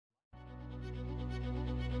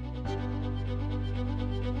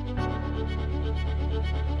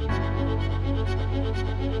Hey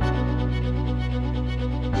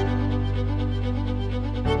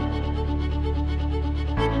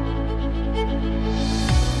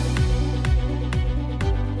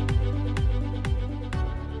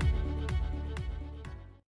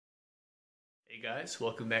guys,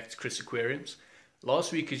 welcome back to Chris Aquariums.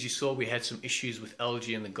 Last week, as you saw, we had some issues with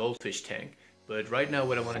algae in the goldfish tank, but right now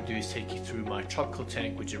what I want to do is take you through my tropical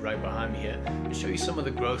tank, which is right behind me here, and show you some of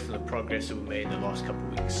the growth and the progress that we made in the last couple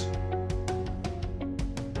of weeks.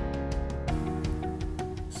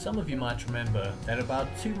 Some of you might remember that about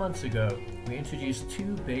 2 months ago we introduced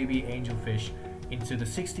 2 baby angelfish into the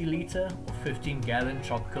 60 litre or 15 gallon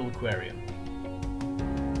tropical aquarium.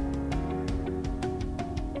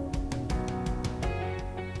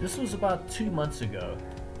 This was about 2 months ago,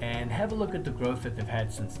 and have a look at the growth that they've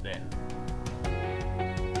had since then.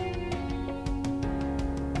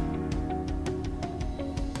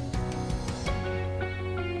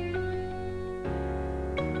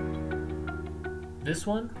 This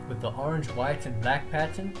one, with the orange, white and black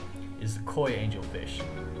pattern, is the koi angelfish.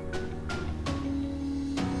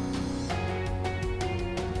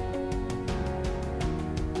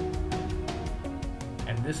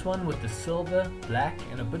 And this one with the silver, black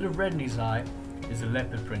and a bit of red in his eye is a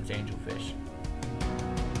leopard print angelfish.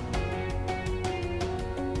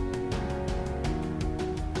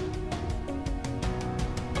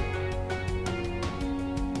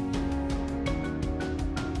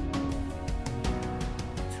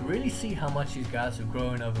 To really see how much these guys have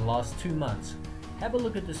grown over the last 2 months, have a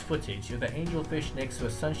look at this footage of the angelfish next to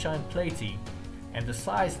a sunshine platy and the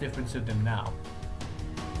size difference of them now.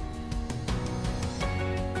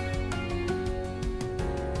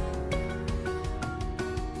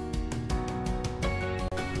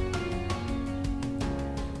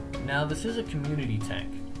 Now this is a community tank,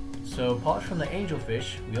 so apart from the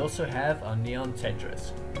angelfish, we also have our neon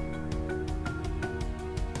tetras.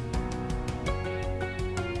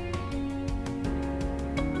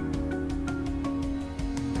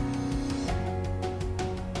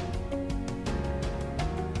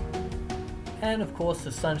 And of course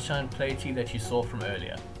the sunshine platy that you saw from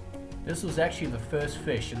earlier. This was actually the first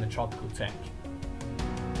fish in the tropical tank.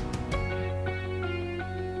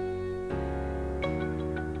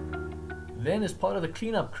 Then, as part of the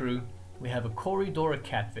cleanup crew, we have a Corydora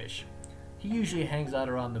catfish. He usually hangs out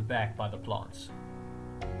around the back by the plants.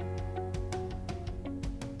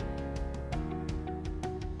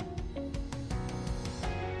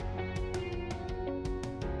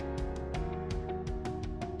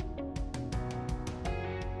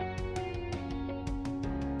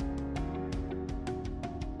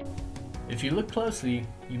 If you look closely,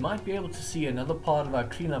 you might be able to see another part of our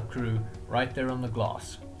cleanup crew right there on the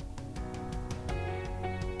glass.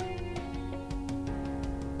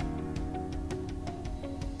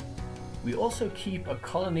 We also keep a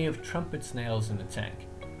colony of trumpet snails in the tank.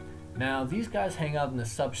 Now these guys hang out in the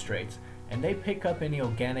substrates and they pick up any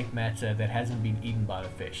organic matter that hasn't been eaten by the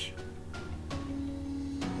fish.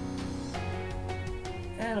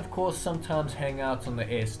 And of course sometimes hang out on the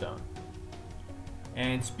air stone.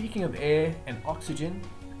 And speaking of air and oxygen,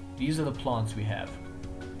 these are the plants we have.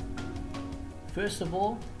 First of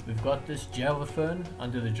all, we've got this Java fern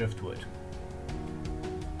under the driftwood.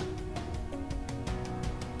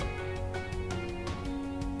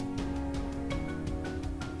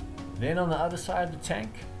 Then on the other side of the tank,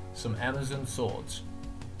 some Amazon swords.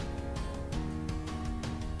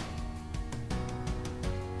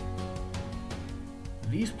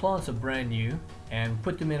 These plants are brand new and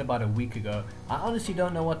put them in about a week ago. I honestly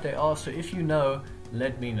don't know what they are, so if you know,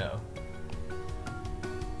 let me know.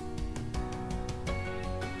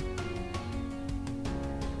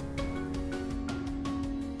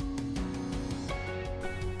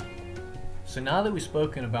 So now that we've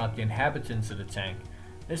spoken about the inhabitants of the tank,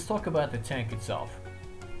 let's talk about the tank itself.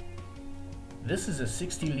 This is a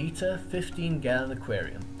 60 litre, 15 gallon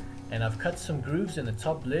aquarium, and I've cut some grooves in the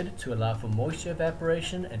top lid to allow for moisture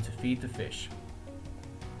evaporation and to feed the fish.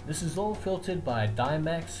 This is all filtered by a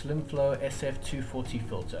Dymax SlimFlow SF240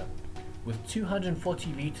 filter. With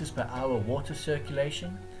 240 litres per hour water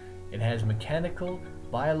circulation, it has mechanical,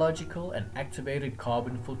 biological and activated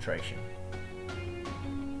carbon filtration.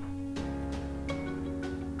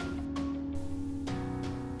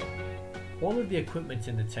 All of the equipment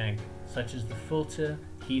in the tank, such as the filter,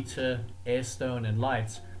 heater, air stone and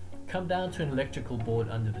lights, come down to an electrical board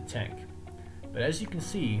under the tank. But as you can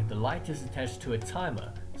see, the light is attached to a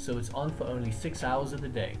timer, so it's on for only 6 hours of the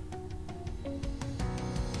day.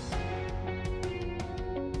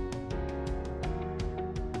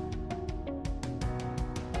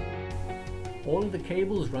 All of the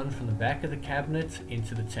cables run from the back of the cabinet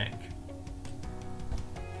into the tank.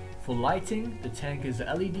 For lighting, the tank is a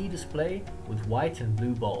LED display with white and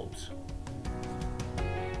blue bulbs.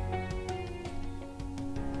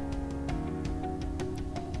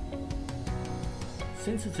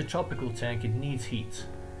 Since it's a tropical tank, it needs heat,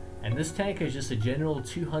 and this tank is just a general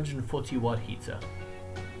 240 watt heater.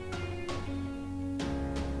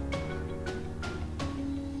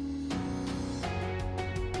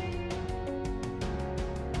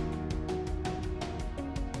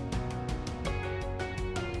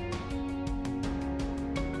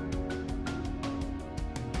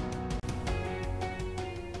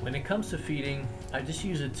 When it comes to feeding, I just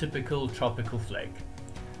use a typical tropical flake.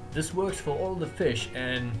 This works for all the fish,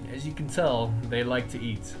 and as you can tell, they like to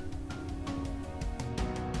eat.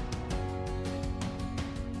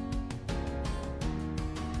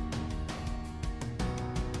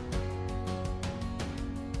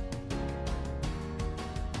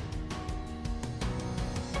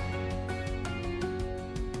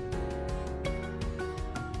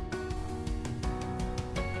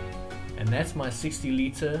 And that's my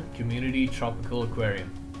 60-liter community tropical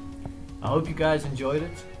aquarium. I hope you guys enjoyed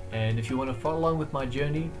it, and if you want to follow along with my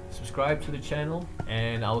journey, subscribe to the channel,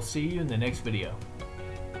 and I'll see you in the next video.